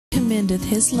commendeth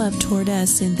his love toward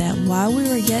us, in that while we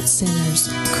were yet sinners,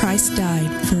 Christ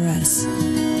died for us.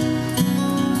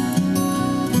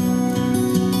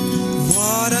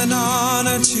 What an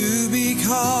honor to be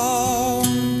called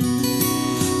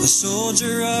a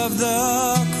soldier of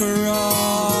the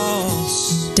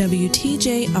cross.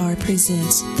 WTJR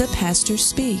presents The Pastor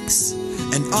Speaks.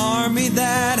 An army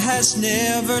that has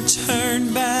never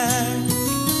turned back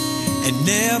and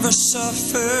never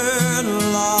suffered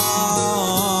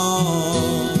loss.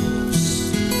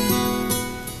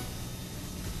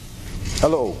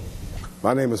 Hello,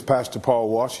 my name is Pastor Paul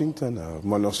Washington of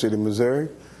Monroe City, Missouri.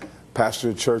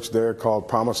 Pastor a church there called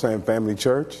Promiseland Family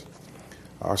Church.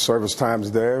 Our service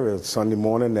times there is Sunday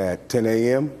morning at 10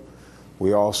 a.m.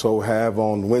 We also have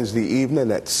on Wednesday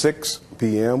evening at 6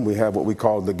 p.m. we have what we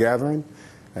call the gathering.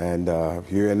 And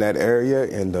if you're in that area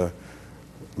in the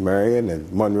Marion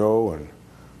and Monroe and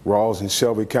Rawls and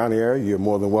Shelby County area, you're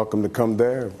more than welcome to come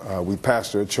there. We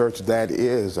pastor a church that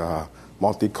is a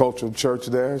multicultural church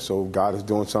there, so God is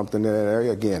doing something in that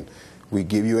area. Again, we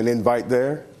give you an invite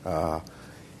there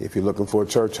if you're looking for a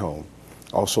church home.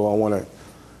 Also, I want to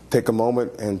take a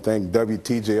moment and thank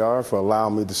WTJR for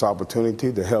allowing me this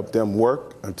opportunity to help them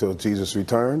work until Jesus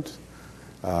returns.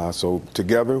 So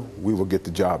together, we will get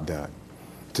the job done.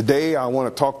 Today, I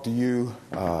want to talk to you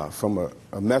from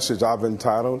a message I've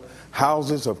entitled,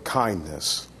 Houses of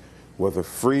Kindness, where the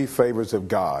free favors of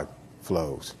God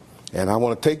flows. And I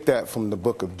want to take that from the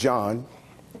book of John,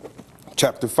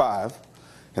 chapter 5.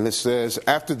 And it says,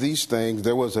 after these things,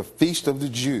 there was a feast of the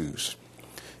Jews,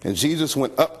 and Jesus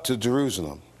went up to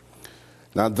Jerusalem.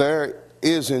 Now there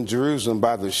is in Jerusalem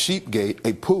by the sheep gate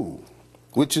a pool,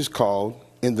 which is called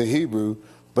in the Hebrew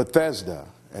Bethesda.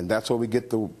 And that's where we get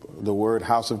the word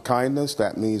house of kindness.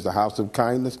 That means the house of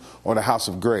kindness or the house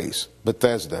of grace,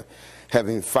 Bethesda,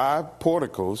 having 5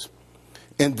 porticos.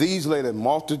 In these lay a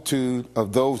multitude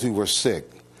of those who were sick,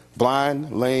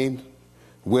 blind, lame,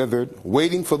 withered,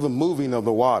 waiting for the moving of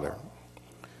the water.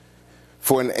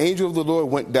 For an angel of the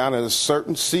Lord went down at a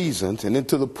certain season and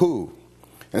into the pool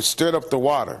and stirred up the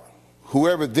water.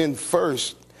 Whoever then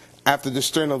first, after the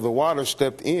stirring of the water,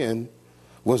 stepped in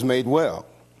was made well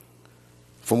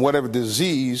from whatever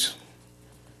disease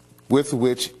with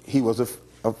which he was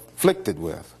afflicted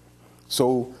with.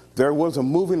 So there was a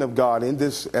moving of God at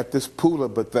this pool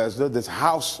of Bethesda, this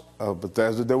house of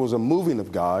Bethesda. There was a moving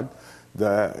of God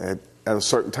at a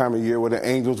certain time of year where the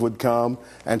angels would come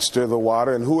and stir the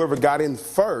water, and whoever got in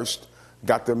first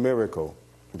got their miracle,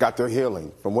 got their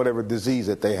healing from whatever disease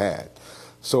that they had.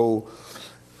 So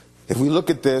if we look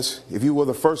at this, if you were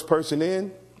the first person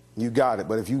in, you got it.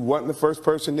 But if you weren't the first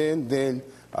person in, then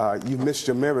you missed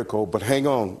your miracle. But hang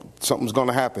on, something's going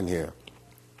to happen here.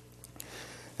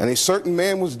 And a certain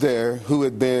man was there who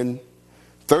had been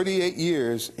 38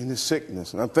 years in his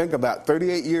sickness. Now think about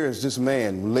 38 years this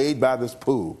man laid by this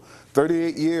pool.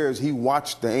 38 years he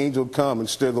watched the angel come and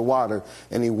stir the water,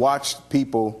 and he watched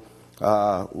people,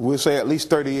 we'll say at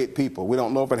least 38 people. We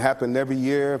don't know if it happened every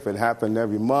year, if it happened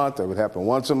every month, or if it happened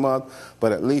once a month,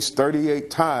 but at least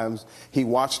 38 times he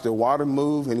watched the water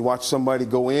move, and he watched somebody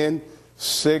go in,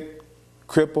 sick,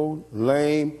 crippled,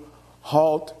 lame,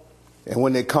 halt, and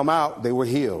when they come out, they were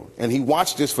healed. And he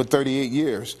watched this for 38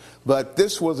 years. But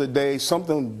this was a day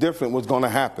something different was going to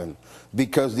happen,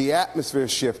 because the atmosphere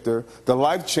shifter, the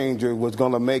life changer, was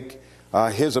going to make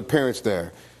his appearance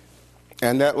there.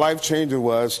 And that life changer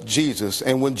was Jesus.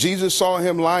 And when Jesus saw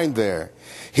him lying there,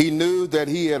 he knew that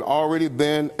he had already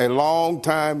been a long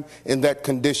time in that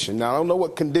condition. Now, I don't know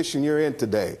what condition you're in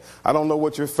today. I don't know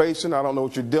what you're facing. I don't know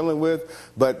what you're dealing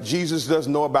with. But Jesus does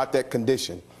know about that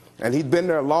condition. And he'd been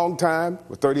there a long time,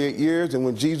 for 38 years. And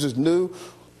when Jesus knew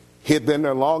he had been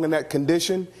there long in that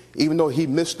condition, even though he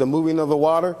missed the moving of the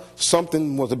water,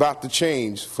 something was about to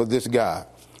change for this guy.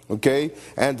 Okay?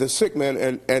 And the sick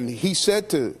man, and he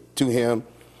said to him,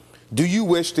 do you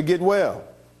wish to get well?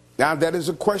 Now, that is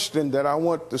a question that I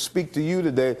want to speak to you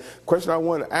today. Question I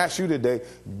want to ask you today.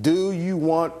 Do you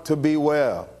want to be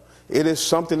well? It is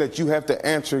something that you have to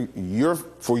answer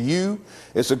for you.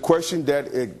 It's a question that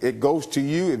it goes to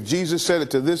you. If Jesus said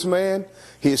it to this man,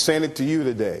 he is saying it to you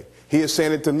today. He is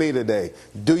saying it to me today.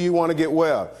 Do you want to get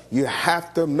well? You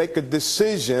have to make a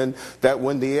decision that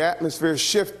when the atmosphere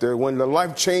shifter, when the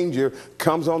life changer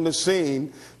comes on the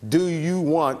scene, do you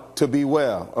want to be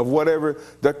well? Of whatever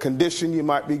the condition you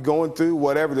might be going through,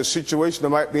 whatever the situation that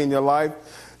might be in your life,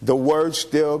 the word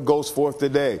still goes forth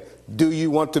today. Do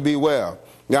you want to be well?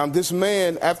 Now, this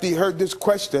man, after he heard this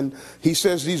question, he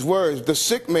says these words. The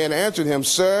sick man answered him,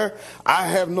 Sir, I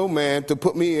have no man to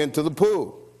put me into the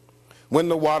pool when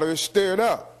the water is stirred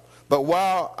up. but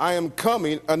while I am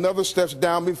coming, another steps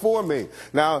down before me.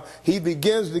 Now, he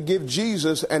begins to give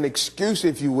Jesus an excuse,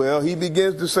 if you will. He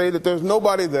begins to say that there's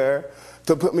nobody there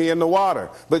to put me in the water.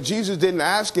 But Jesus didn't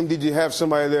ask him, did you have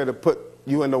somebody there to put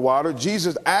you in the water?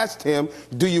 Jesus asked him,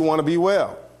 do you want to be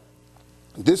well?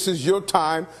 This is your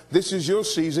time. This is your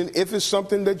season. If it's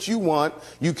something that you want,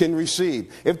 you can receive.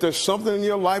 If there's something in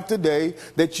your life today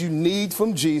that you need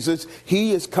from Jesus,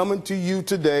 he is coming to you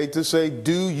today to say,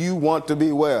 do you want to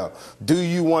be well? Do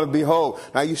you want to be whole?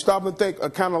 Now you stop and think, a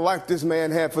kind of life this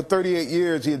man had. For 38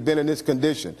 years he had been in this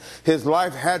condition. His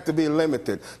life had to be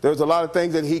limited. There's a lot of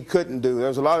things that he couldn't do.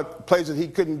 There's a lot of places he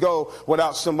couldn't go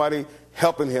without somebody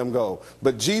helping him go.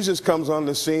 But Jesus comes on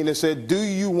the scene and said, do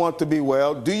you want to be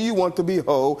well? Do you want to be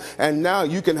whole? And now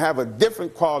you can have a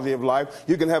different quality of life.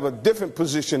 You can have a different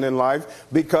position in life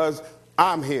because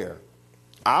I'm here.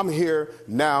 I'm here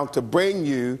now to bring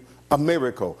you a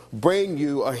miracle, bring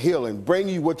you a healing, bring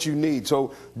you what you need.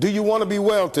 So do you want to be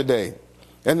well today?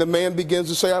 And the man begins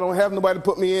to say, I don't have nobody to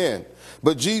put me in.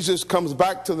 But Jesus comes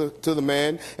back to the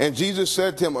man, and Jesus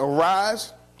said to him,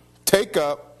 arise, take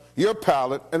up your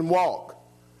pallet and walk.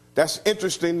 That's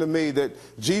interesting to me that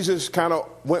Jesus kind of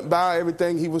went by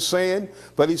everything he was saying,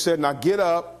 but he said, now get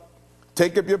up,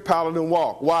 take up your pallet and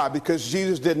walk. Why? Because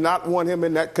Jesus did not want him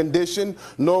in that condition,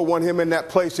 nor want him in that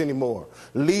place anymore.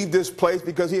 Leave this place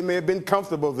because he may have been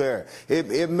comfortable there.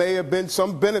 It may have been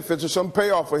some benefits or some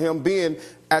payoff for him being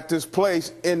at this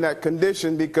place in that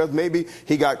condition because maybe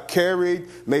he got carried,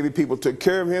 maybe people took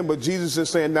care of him, but Jesus is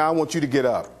saying, now I want you to get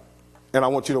up and I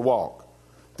want you to walk.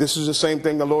 This is the same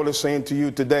thing the Lord is saying to you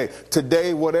today.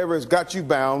 Today, whatever has got you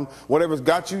bound, whatever has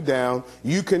got you down,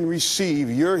 you can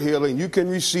receive your healing, you can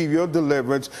receive your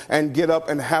deliverance, and get up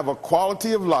and have a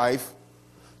quality of life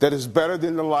that is better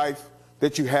than the life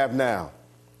that you have now.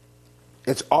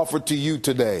 It's offered to you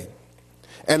today.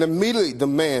 And immediately the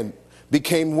man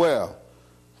became well,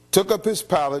 took up his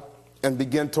pallet, and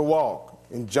began to walk.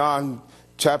 In John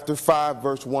chapter 5,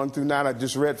 verse 1 through 9, I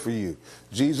just read for you.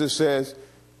 Jesus says,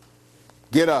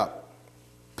 get up,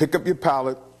 pick up your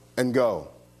pallet, and go.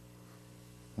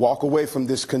 Walk away from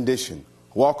this condition.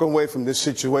 Walk away from this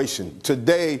situation.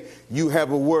 Today, you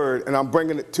have a word, and I'm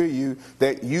bringing it to you,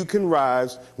 that you can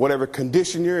rise, whatever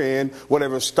condition you're in,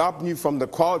 whatever's stopping you from the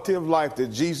quality of life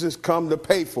that Jesus come to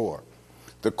pay for,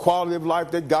 the quality of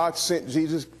life that God sent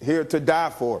Jesus here to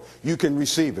die for. You can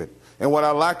receive it. And what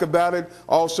I like about it,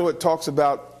 also it talks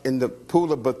about in the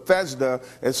pool of Bethesda,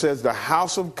 it says the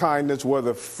house of kindness where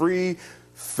the free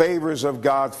favors of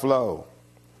God flow.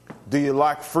 Do you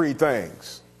like free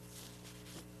things?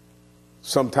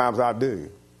 Sometimes I do.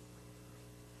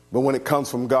 But when it comes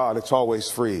from God, it's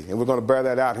always free. And we're going to bear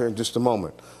that out here in just a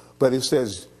moment. But it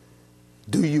says,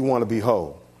 do you want to be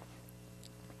whole?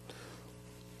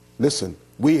 Listen,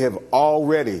 we have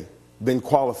already been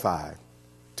qualified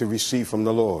to receive from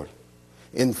the Lord.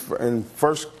 In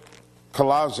 1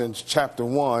 Colossians chapter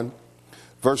 1,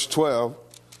 verse 12,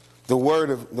 the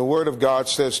word of God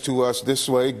says to us this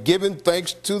way, giving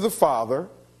thanks to the Father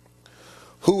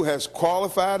who has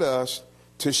qualified us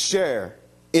to share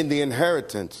in the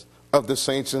inheritance of the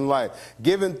saints in light.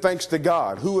 Giving thanks to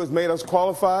God who has made us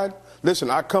qualified.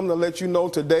 Listen, I come to let you know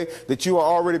today that you are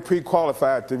already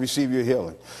pre-qualified to receive your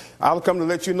healing. I'll come to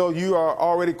let you know you are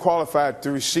already qualified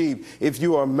to receive. If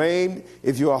you are maimed,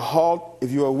 if you are halt,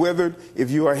 if you are withered, if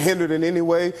you are hindered in any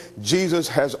way, Jesus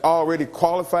has already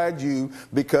qualified you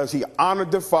because he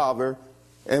honored the Father,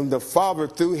 and the Father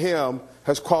through him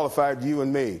has qualified you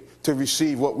and me to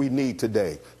receive what we need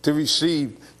today, to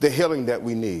receive the healing that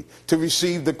we need, to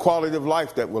receive the quality of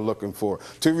life that we're looking for,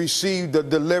 to receive the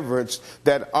deliverance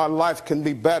that our life can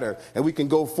be better and we can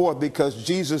go forth because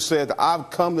Jesus said, I've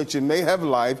come that you may have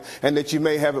life and that you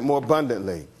may have it more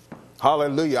abundantly.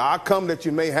 Hallelujah. I come that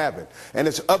you may have it. And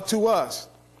it's up to us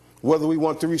whether we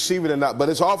want to receive it or not. But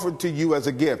it's offered to you as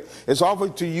a gift. It's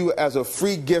offered to you as a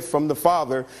free gift from the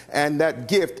Father, and that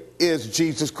gift is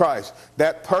Jesus Christ.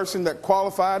 That person that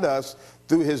qualified us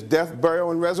through his death,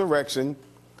 burial, and resurrection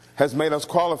has made us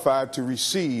qualified to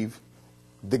receive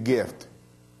the gift,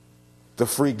 the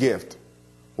free gift,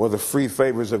 where the free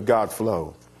favors of God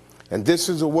flow. And this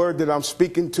is a word that I'm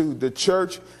speaking to the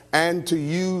church and to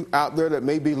you out there that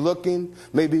may be looking,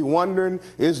 may be wondering,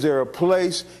 is there a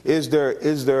place? Is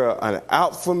there an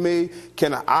out for me?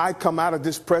 Can I come out of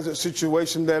this present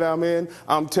situation that I'm in?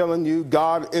 I'm telling you,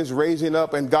 God is raising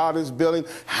up and God is building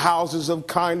houses of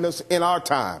kindness in our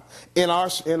time, in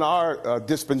our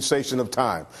dispensation of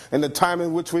time, in the time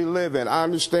in which we live in. I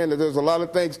understand that there's a lot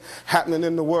of things happening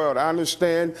in the world. I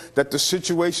understand that the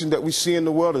situation that we see in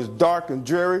the world is dark and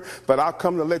dreary, but I'll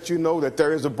come to let you know that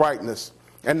there is a brightness.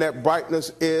 And that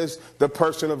brightness is the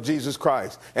person of Jesus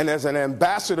Christ. And as an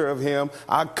ambassador of him,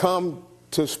 I come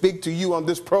to speak to you on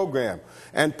this program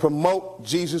and promote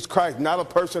Jesus Christ, not a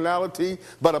personality,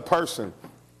 but a person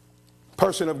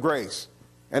of grace.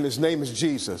 And his name is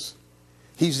Jesus.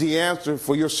 He's the answer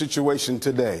for your situation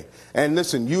today. And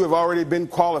listen, you have already been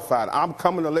qualified. I'm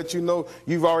coming to let you know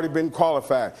you've already been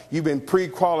qualified. You've been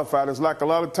pre-qualified. It's like a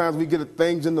lot of times we get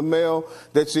things in the mail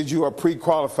that says you are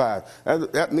pre-qualified.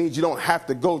 That means you don't have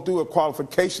to go through a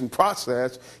qualification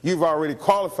process. You've already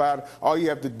qualified. All you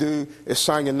have to do is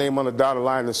sign your name on the dotted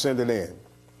line and send it in.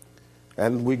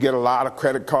 And we get a lot of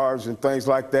credit cards and things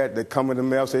like that come in the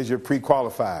mail, says you're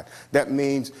pre-qualified. That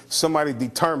means somebody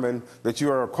determined that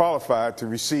you are qualified to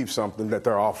receive something that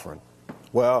they're offering.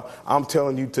 Well, I'm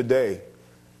telling you today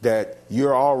that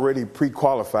you're already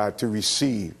pre-qualified to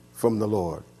receive from the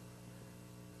Lord.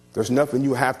 There's nothing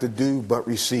you have to do but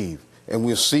receive. And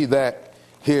we'll see that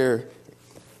here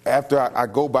after I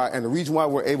go by. And the reason why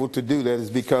we're able to do that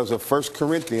is because of 1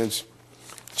 Corinthians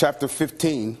chapter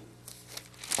 15.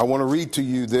 I want to read to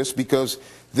you this because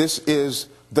this is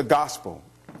the gospel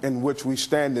in which we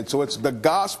stand in. So it's the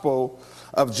gospel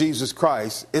of Jesus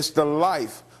Christ. It's the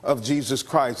life of Jesus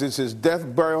Christ. It's his death,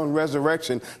 burial, and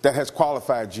resurrection that has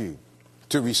qualified you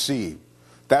to receive.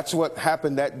 That's what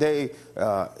happened that day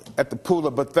at the pool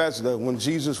of Bethesda when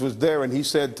Jesus was there and he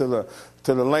said to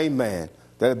the lame man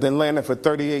that had been laying there for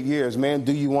 38 years, man,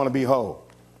 do you want to be whole?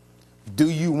 Do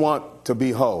you want to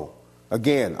be whole?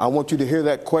 Again, I want you to hear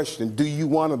that question. Do you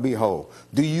want to be whole?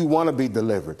 Do you want to be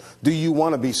delivered? Do you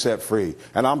want to be set free?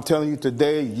 And I'm telling you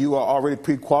today, you are already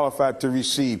pre-qualified to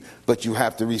receive, but you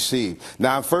have to receive.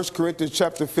 Now, in 1 Corinthians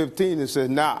chapter 15, it says,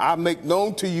 now I make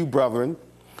known to you, brethren,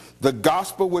 the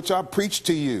gospel which I preached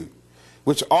to you,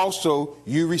 which also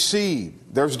you received.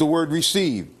 There's the word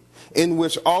receive, in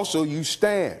which also you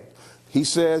stand. He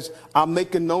says, I'm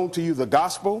making known to you the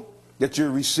gospel that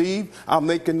you receive. I'm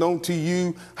making known to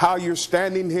you how you're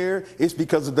standing here. It's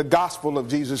because of the gospel of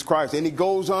Jesus Christ. And he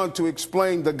goes on to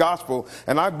explain the gospel.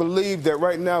 And I believe that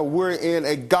right now we're in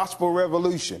a gospel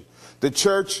revolution. The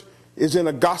church is in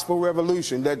a gospel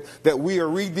revolution, that we are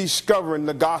rediscovering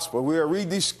the gospel. We are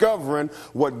rediscovering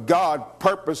what God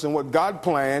purposed and what God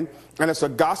planned. And it's a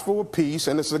gospel of peace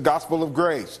and it's a gospel of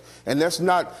grace. And that's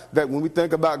not that when we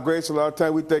think about grace, a lot of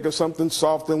times we think of something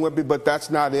soft and wimpy, but that's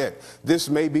not it. This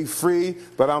may be free,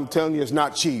 but I'm telling you it's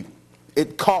not cheap.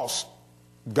 It cost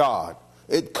God.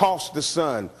 It cost the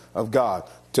Son of God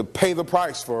to pay the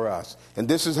price for us. And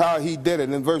this is how he did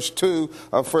it. In verse 2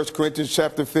 of 1 Corinthians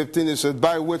chapter 15, it says,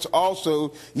 by which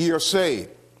also ye are saved,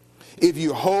 if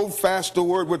you hold fast the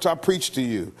word which I preached to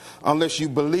you, unless you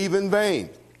believe in vain.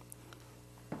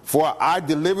 For I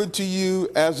delivered to you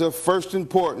as of first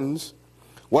importance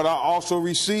what I also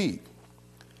received,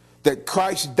 that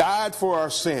Christ died for our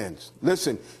sins.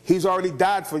 Listen, he's already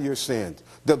died for your sins.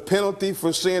 The penalty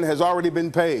for sin has already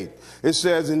been paid. It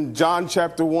says in John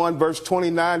chapter 1 verse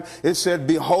 29, it said,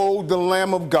 behold the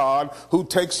Lamb of God who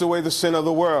takes away the sin of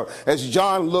the world. As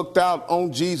John looked out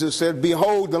on Jesus, said,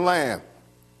 behold the Lamb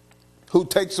who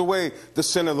takes away the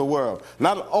sin of the world.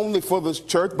 Not only for this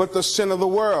church, but the sin of the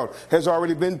world has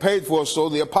already been paid for. So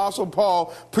the Apostle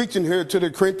Paul preaching here to the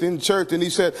Corinthian church, and he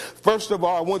said, first of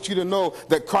all, I want you to know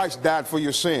that Christ died for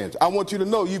your sins. I want you to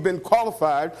know you've been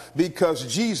qualified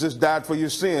because Jesus died for your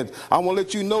sins. I want to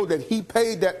let you know that he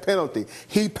paid that penalty.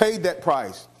 He paid that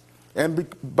price.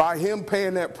 And by him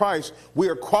paying that price, we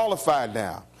are qualified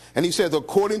now. And he says,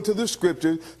 according to the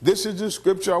scriptures, this is the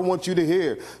scripture I want you to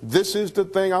hear. This is the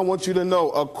thing I want you to know.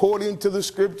 According to the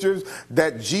scriptures,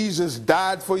 that Jesus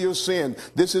died for your sin.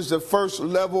 This is the first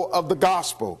level of the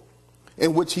gospel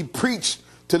in which he preached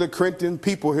to the Corinthian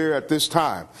people here at this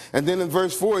time. And then in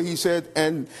verse 4, he said,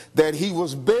 and that he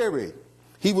was buried.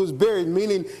 He was buried,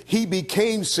 meaning he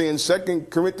became sin. 2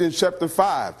 Corinthians chapter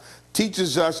 5.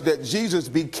 Teaches us that Jesus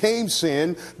became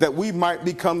sin that we might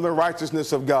become the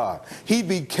righteousness of God. He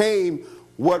became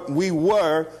what we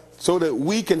were so that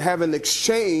we can have an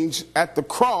exchange at the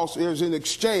cross. There's an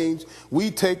exchange.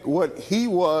 We take what he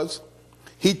was,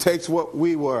 he takes what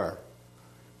we were.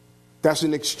 That's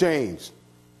an exchange.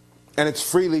 And it's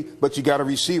freely, but you got to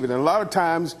receive it. And a lot of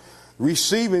times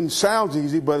receiving sounds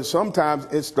easy, but sometimes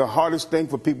it's the hardest thing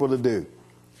for people to do,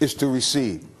 is to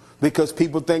receive. Because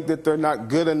people think that they're not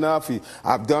good enough.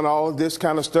 I've done all of this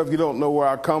kind of stuff. You don't know where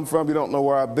I come from. You don't know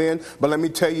where I've been. But let me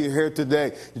tell you here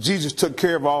today, Jesus took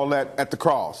care of all that at the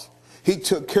cross. He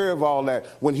took care of all that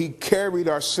when he carried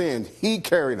our sins. He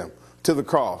carried them to the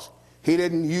cross. He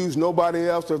didn't use nobody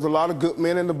else. There's a lot of good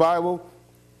men in the Bible.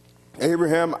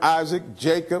 Abraham, Isaac,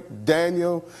 Jacob,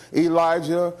 Daniel,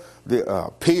 Elijah,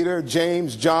 Peter,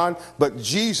 James, John. But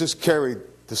Jesus carried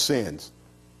the sins.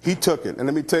 He took it. And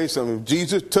let me tell you something. If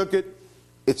Jesus took it,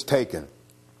 it's taken.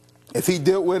 If he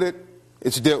dealt with it,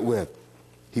 it's dealt with.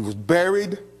 He was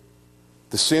buried.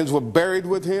 The sins were buried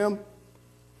with him.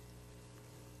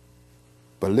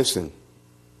 But listen,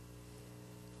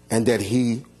 and that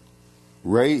he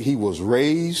was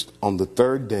raised on the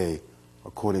third day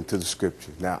according to the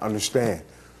scripture. Now understand,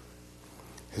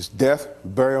 his death,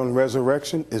 burial, and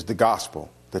resurrection is the gospel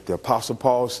that the Apostle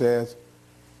Paul says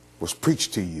was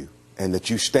preached to you and that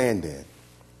you stand in.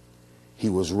 He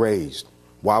was raised.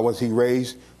 Why was he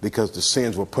raised? Because the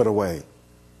sins were put away.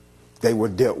 They were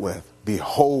dealt with.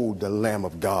 Behold the Lamb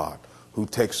of God who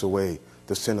takes away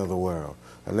the sin of the world.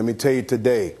 And let me tell you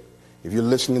today, if you're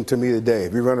listening to me today,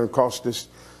 if you're running across this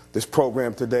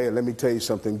program today, let me tell you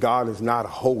something. God is not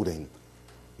holding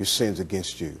your sins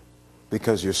against you,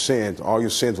 because your sins, all your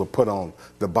sins were put on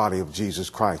the body of Jesus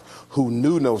Christ, who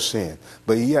knew no sin.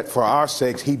 But yet for our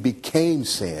sakes, he became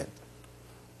sin,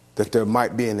 that there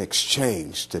might be an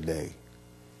exchange today.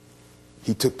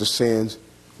 He took the sins,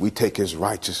 we take his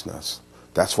righteousness.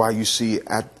 That's why you see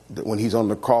when he's on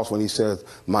the cross, when he says,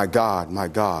 my God,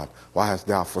 why hast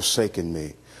thou forsaken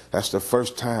me? That's the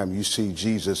first time you see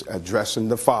Jesus addressing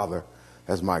the Father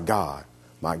as my God,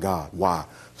 my God. Why?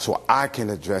 So I can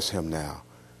address him now,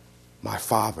 my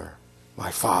Father,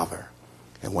 my Father.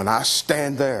 And when I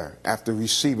stand there after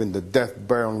receiving the death,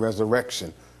 burial, and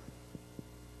resurrection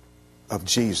of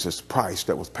Jesus' price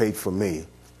that was paid for me,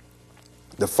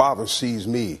 the Father sees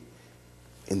me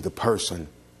in the person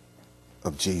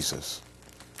of Jesus.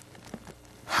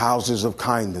 Houses of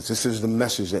kindness. This is the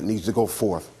message that needs to go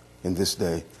forth in this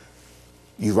day.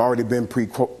 You've already been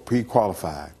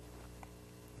pre-qualified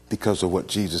because of what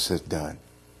Jesus has done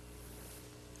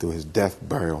through his death,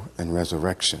 burial, and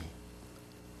resurrection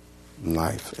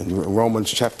life. In Romans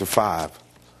chapter 5,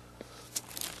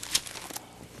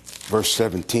 verse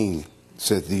 17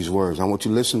 says these words. I want you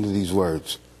to listen to these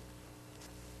words.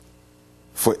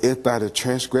 For if by the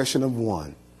transgression of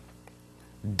one,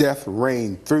 death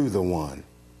reigned through the one,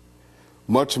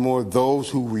 much more those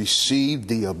who receive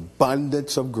the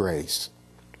abundance of grace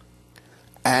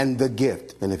and the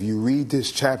gift. And if you read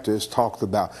this chapter, it's talked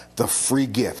about the free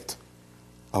gift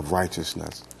of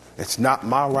righteousness. It's not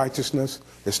my righteousness.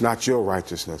 It's not your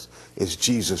righteousness. It's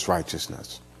Jesus'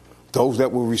 righteousness. Those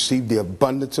that will receive the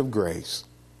abundance of grace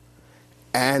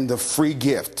and the free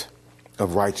gift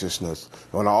of righteousness.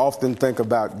 When I often think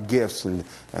about gifts, and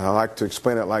I like to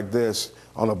explain it like this,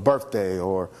 on a birthday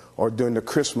or during the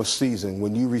Christmas season,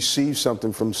 when you receive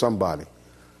something from somebody,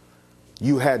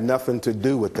 you had nothing to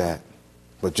do with that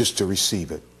but just to receive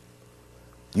it.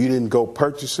 You didn't go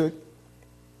purchase it.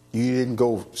 You didn't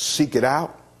go seek it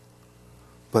out.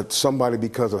 But somebody,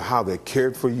 because of how they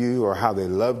cared for you or how they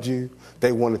loved you,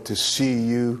 they wanted to see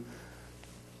you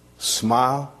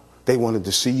smile. They wanted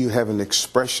to see you have an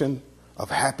expression of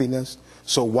happiness.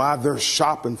 So while they're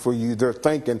shopping for you, they're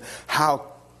thinking how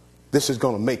this is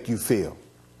going to make you feel.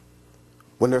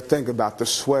 When they're thinking about the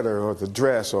sweater or the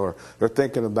dress, or they're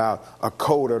thinking about a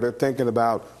coat, or they're thinking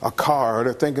about a car, or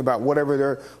they're thinking about whatever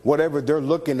they're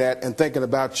looking at and thinking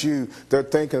about you, they're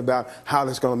thinking about how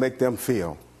it's going to make them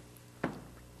feel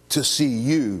to see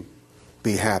you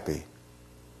be happy.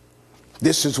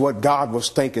 This is what God was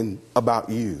thinking about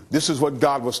you. This is what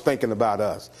God was thinking about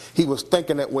us. He was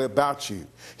thinking that way about you.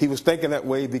 He was thinking that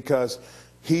way because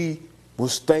he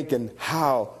was thinking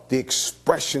how the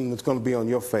expression was going to be on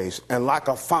your face. And like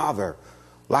a father,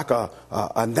 like a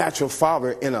natural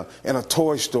father in a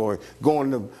toy store,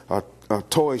 going to a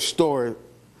toy store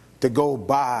to go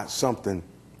buy something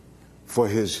for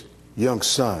his young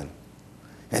son.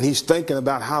 And he's thinking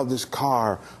about how this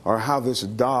car or how this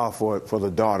doll for the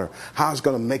daughter, how it's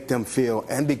going to make them feel.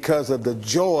 And because of the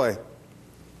joy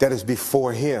that is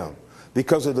before him,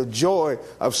 because of the joy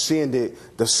of seeing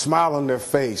the smile on their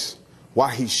face while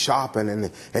he's shopping,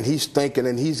 and he's thinking,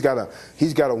 and he's got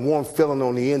a warm feeling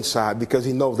on the inside because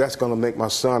he knows that's going to make my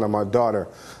son or my daughter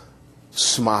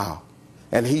smile.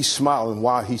 And he's smiling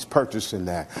while he's purchasing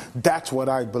that. That's what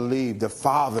I believe the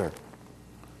Father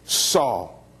saw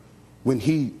when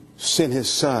he sent his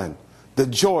son, the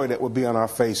joy that would be on our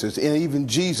faces. And even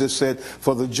Jesus said,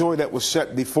 for the joy that was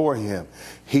set before him,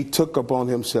 he took upon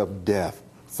himself death,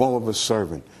 form of a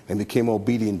servant, and became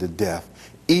obedient to death,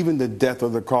 even the death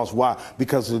of the cross. Why?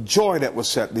 Because of the joy that was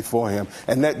set before him.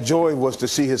 And that joy was to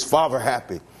see his Father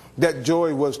happy. That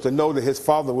joy was to know that his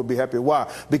Father would be happy.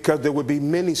 Why? Because there would be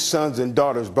many sons and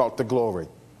daughters brought to glory.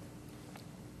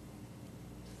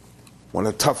 One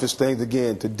of the toughest things,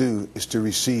 again, to do is to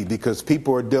receive, because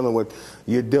people are dealing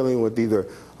with either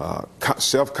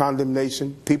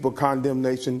self-condemnation, people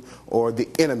condemnation, or the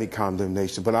enemy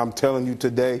condemnation. But I'm telling you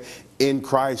today, in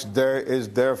Christ, there is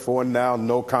therefore now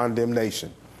no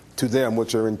condemnation to them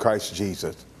which are in Christ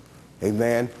Jesus.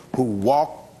 Amen. Who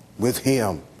walk with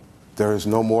him. There is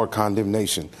no more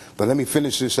condemnation. But let me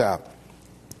finish this out.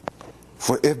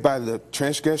 For if by the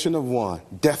transgression of one,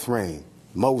 death reigned,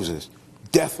 Moses,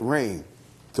 death reigned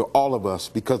to all of us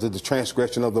because of the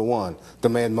transgression of the one, the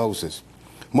man Moses.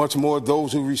 Much more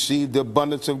those who receive the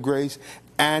abundance of grace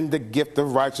and the gift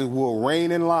of righteousness will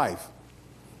reign in life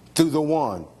through the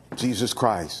one, Jesus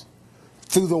Christ.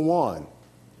 Through the one.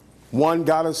 One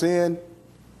got us in,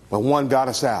 but one got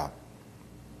us out.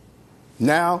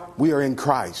 Now we are in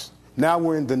Christ. Now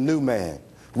we're in the new man.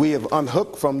 We have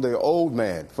unhooked from the old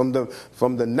man, from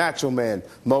the natural man,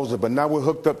 Moses, but now we're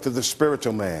hooked up to the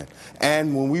spiritual man.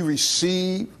 And when we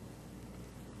receive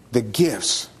the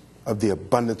gifts of the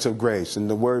abundance of grace, and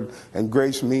the word and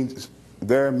grace means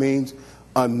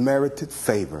unmerited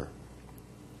favor,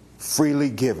 freely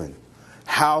given,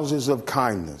 houses of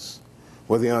kindness,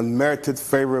 where the unmerited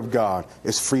favor of God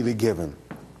is freely given.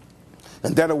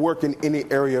 And that'll work in any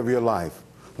area of your life.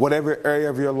 Whatever area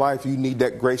of your life you need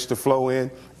that grace to flow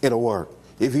in, it'll work.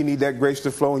 If you need that grace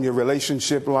to flow in your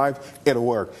relationship life, it'll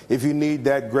work. If you need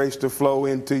that grace to flow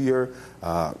into your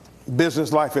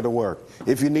business life, it'll work.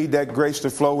 If you need that grace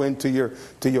to flow into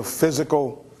your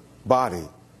physical body,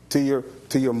 to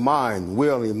your mind,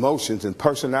 will, emotions, and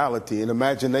personality and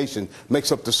imagination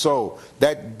makes up the soul,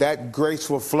 that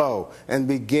grace will flow and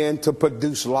begin to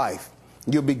produce life.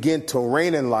 You'll begin to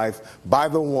reign in life by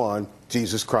the one,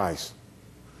 Jesus Christ.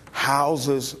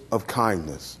 Houses of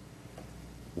kindness,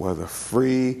 where the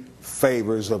free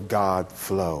favors of God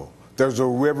flow. There's a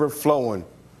river flowing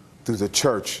through the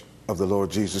church of the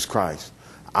Lord Jesus Christ.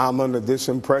 I'm under this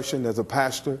impression as a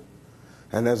pastor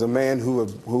and as a man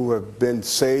who have been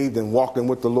saved and walking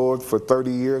with the Lord for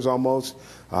 30 years almost.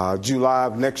 July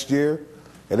of next year,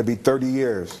 it'll be 30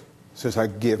 years since I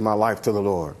gave my life to the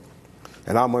Lord.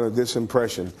 And I'm under this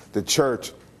impression the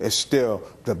church is still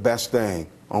the best thing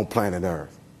on planet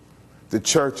Earth. The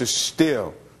church is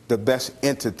still the best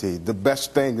entity, the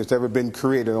best thing that's ever been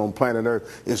created on planet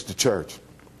Earth is the church.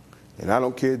 And I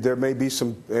don't care,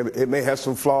 it may have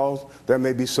some flaws, there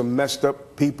may be some messed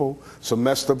up people, some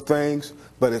messed up things,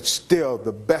 but it's still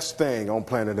the best thing on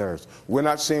planet Earth. We're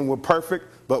not saying we're perfect,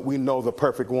 but we know the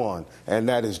perfect one, and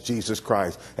that is Jesus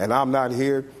Christ. And I'm not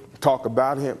here to talk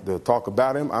about him,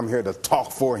 I'm here to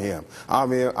talk for him.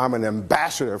 I'm an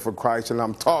ambassador for Christ, and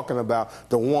I'm talking about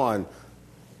the one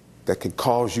that can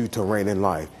cause you to reign in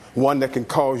life. One that can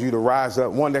cause you to rise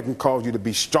up. One that can cause you to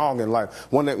be strong in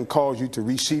life. One that can cause you to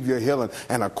receive your healing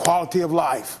and a quality of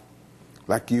life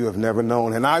like you have never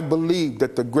known. And I believe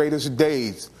that the greatest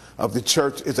days of the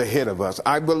church is ahead of us.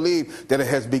 I believe that it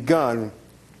has begun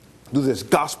through this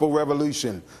gospel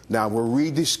revolution. Now we're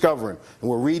rediscovering and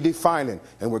we're redefining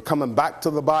and we're coming back to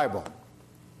the Bible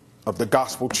of the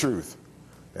gospel truth.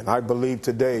 And I believe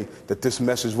today that this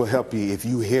message will help you if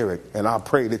you hear it. And I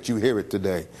pray that you hear it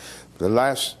today. The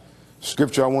last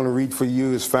scripture I want to read for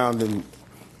you is found in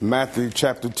Matthew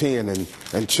chapter 10.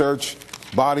 And church,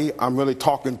 body, I'm really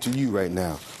talking to you right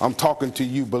now. I'm talking to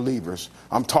you believers.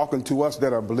 I'm talking to us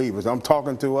that are believers. I'm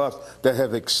talking to us that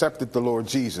have accepted the Lord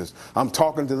Jesus. I'm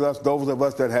talking to us, those of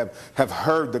us that have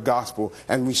heard the gospel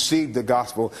and received the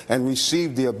gospel and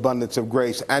received the abundance of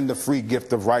grace and the free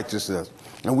gift of righteousness.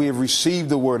 And we have received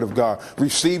the word of God,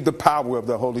 received the power of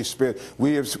the Holy Spirit.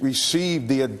 We have received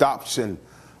the adoption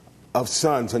of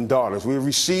sons and daughters. We have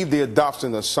received the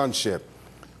adoption of sonship,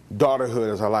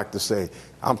 daughterhood, as I like to say.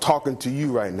 I'm talking to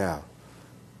you right now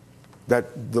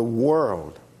that the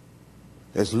world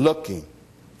is looking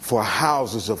for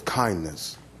houses of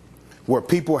kindness where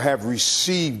people have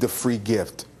received the free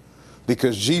gift.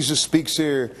 Because Jesus speaks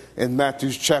here in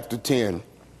Matthew chapter 10,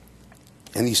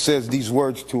 and he says these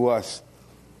words to us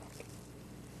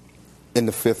in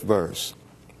the 5th verse.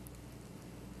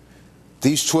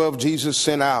 These 12 Jesus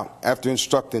sent out after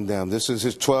instructing them. This is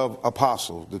his 12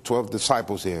 apostles, the 12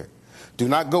 disciples here. Do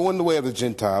not go in the way of the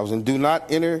Gentiles, and do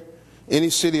not enter any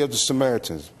city of the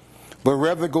Samaritans, but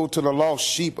rather go to the lost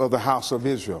sheep of the house of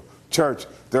Israel. Church,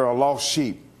 there are lost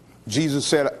sheep. Jesus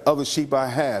said, other sheep I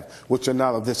have, which are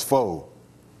not of this fold.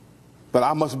 But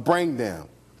I must bring them,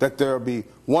 that there be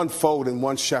one fold and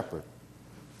one shepherd.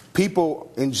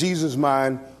 People in Jesus'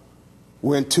 mind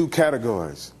were in two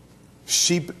categories.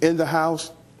 Sheep in the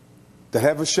house that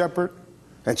have a shepherd,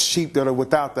 and sheep that are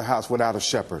without the house without a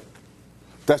shepherd.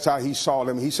 That's how he saw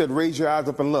them. He said, raise your eyes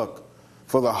up and look,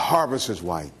 for the harvest is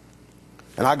white.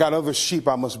 And I got other sheep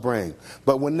I must bring.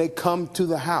 But when they come to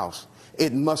the house,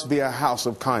 it must be a house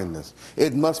of kindness.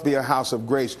 It must be a house of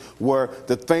grace where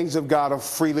the things of God are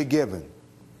freely given.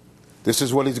 This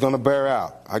is what he's going to bear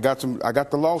out. I got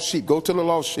the lost sheep. Go to the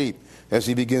lost sheep, as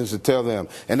he begins to tell them.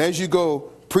 And as you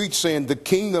go, preach saying, the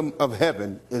kingdom of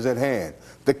heaven is at hand.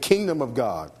 The kingdom of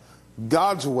God,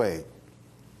 God's way,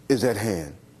 is at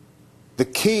hand. The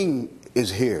king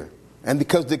is here. And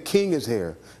because the king is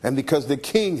here, and because the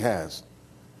king has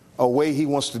a way he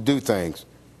wants to do things,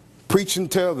 preach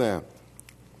and tell them.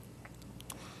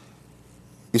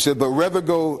 He said, but rather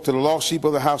go to the lost sheep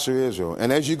of the house of Israel.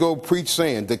 And as you go, preach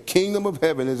saying, the kingdom of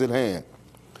heaven is at hand.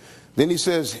 Then he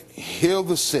says, heal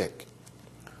the sick,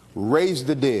 raise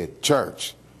the dead,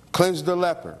 church, cleanse the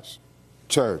lepers,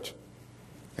 church,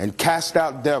 and cast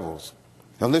out devils.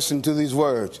 Now listen to these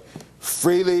words.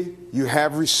 Freely you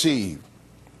have received,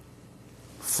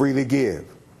 freely give.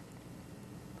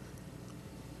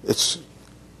 It's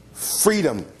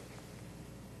freedom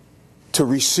to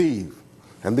receive.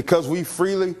 And because we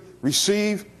freely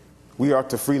receive, we are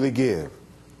to freely give.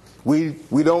 We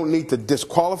don't need to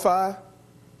disqualify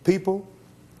people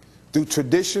through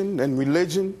tradition and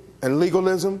religion and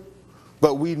legalism,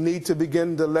 but we need to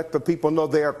begin to let the people know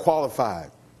they are qualified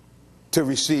to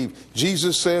receive.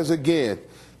 Jesus says again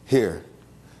here,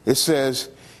 it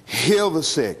says, heal the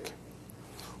sick,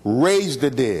 raise the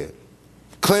dead,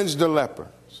 cleanse the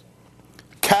lepers,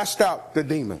 cast out the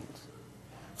demons.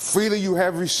 Freely you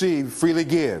have received, freely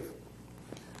give.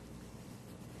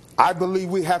 I believe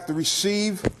we have to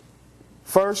receive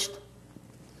first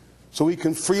so we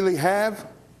can freely have.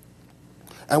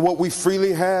 And what we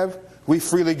freely have, we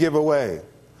freely give away.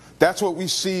 That's what we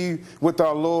see with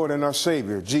our Lord and our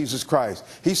Savior, Jesus Christ.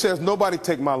 He says, nobody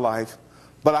take my life,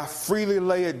 but I freely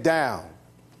lay it down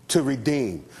to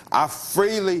redeem. I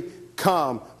freely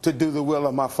come to do the will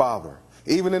of my Father.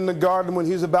 Even in the garden when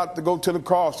he's about to go to the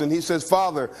cross and he says,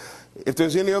 Father, if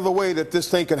there's any other way that this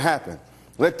thing can happen,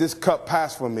 let this cup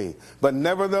pass from me. But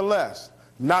nevertheless,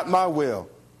 not my will,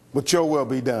 but your will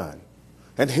be done.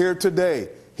 And here today,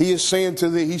 he is saying to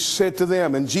thee, he said to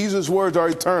them, and Jesus' words are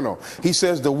eternal. He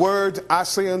says, the words I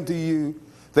say unto you,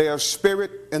 they are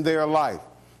spirit and they are life.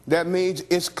 That means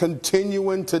it's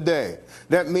continuing today.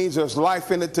 That means there's life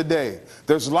in it today.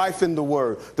 There's life in the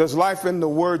word. There's life in the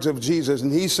words of Jesus.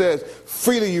 And he says,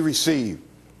 freely you receive,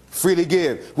 freely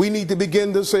give. We need to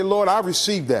begin to say, Lord, I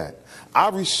receive that. I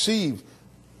receive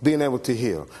being able to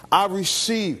heal. I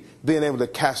receive being able to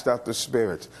cast out the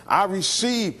spirits. I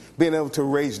receive being able to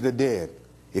raise the dead.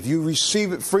 If you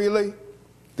receive it freely,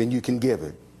 then you can give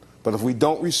it. But if we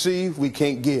don't receive, we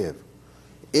can't give.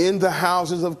 In the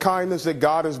houses of kindness that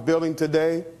God is building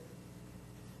today,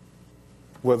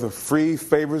 where the free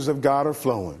favors of God are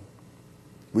flowing,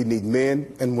 we need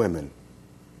men and women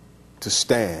to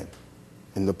stand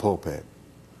in the pulpit.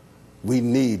 We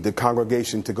need the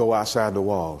congregation to go outside the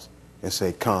walls and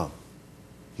say, come,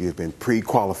 you have been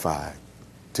pre-qualified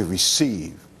to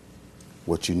receive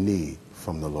what you need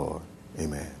from the Lord.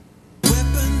 Amen.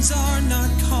 Weapons are not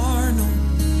carnal,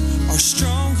 our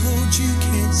strongholds you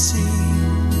can't see.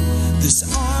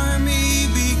 This army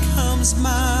becomes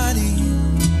mighty,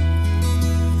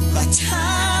 like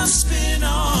time spent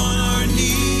on our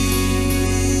knees.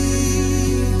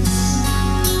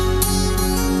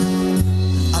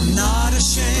 I'm not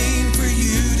ashamed for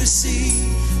you to see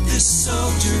this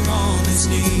soldier on his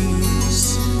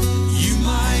knees. You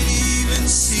might even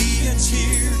see a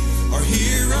tear or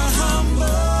hear a humble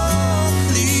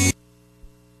plea.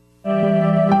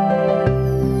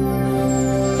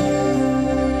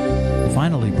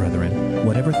 Finally, brethren,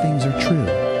 whatever things are true,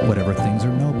 whatever things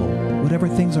are noble, whatever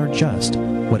things are just,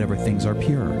 whatever things are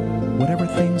pure, whatever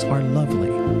things are lovely,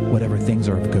 whatever things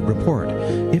are of good report,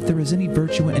 if there is any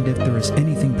virtue and if there is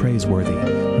anything praiseworthy,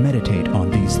 meditate on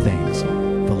these things.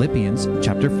 Philippians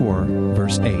chapter 4,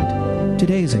 verse 8.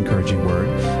 Today's encouraging word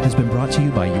has been brought to you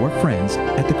by your friends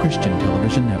at the Christian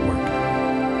Television Network.